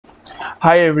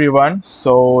Hi everyone,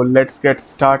 so let's get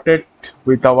started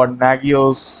with our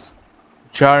Nagios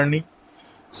journey.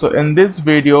 So in this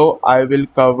video, I will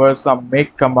cover some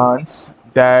make commands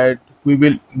that we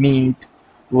will need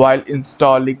while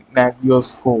installing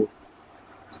Nagios Core.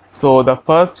 So the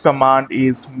first command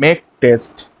is make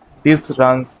test. This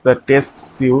runs the test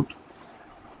suite.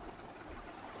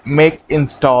 Make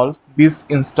install. This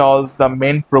installs the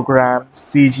main program,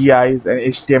 CGIs and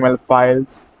HTML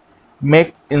files.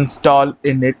 Make install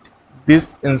init.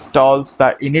 This installs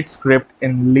the init script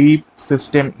in lib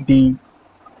systemd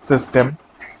system.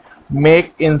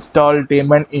 Make install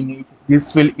daemon init.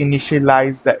 This will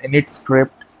initialize the init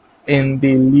script in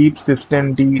the lib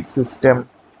systemd system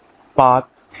path.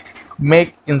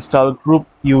 Make install group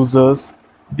users.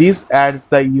 This adds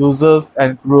the users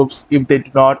and groups if they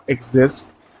do not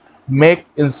exist. Make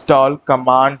install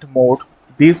command mode.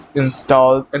 This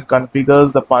installs and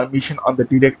configures the permission on the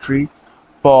directory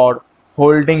for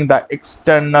holding the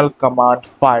external command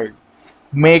file.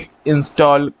 Make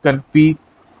install config.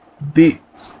 This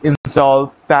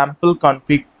installs sample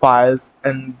config files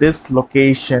in this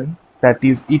location, that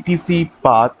is etc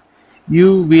path.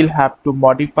 You will have to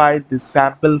modify the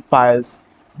sample files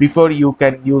before you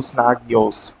can use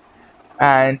Nagios,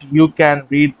 and you can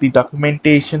read the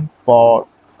documentation for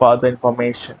further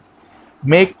information.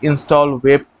 Make install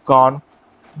webconf.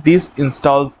 This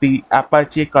installs the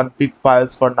Apache config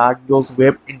files for Nagios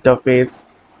web interface.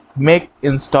 Make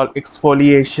install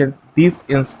exfoliation. This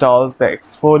installs the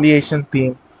exfoliation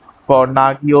theme for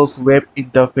Nagios web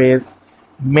interface.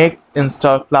 Make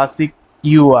install classic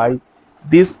UI.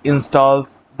 This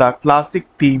installs the classic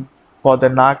theme for the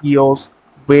Nagios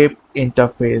web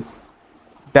interface.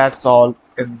 That's all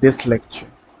in this lecture.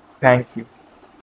 Thank you.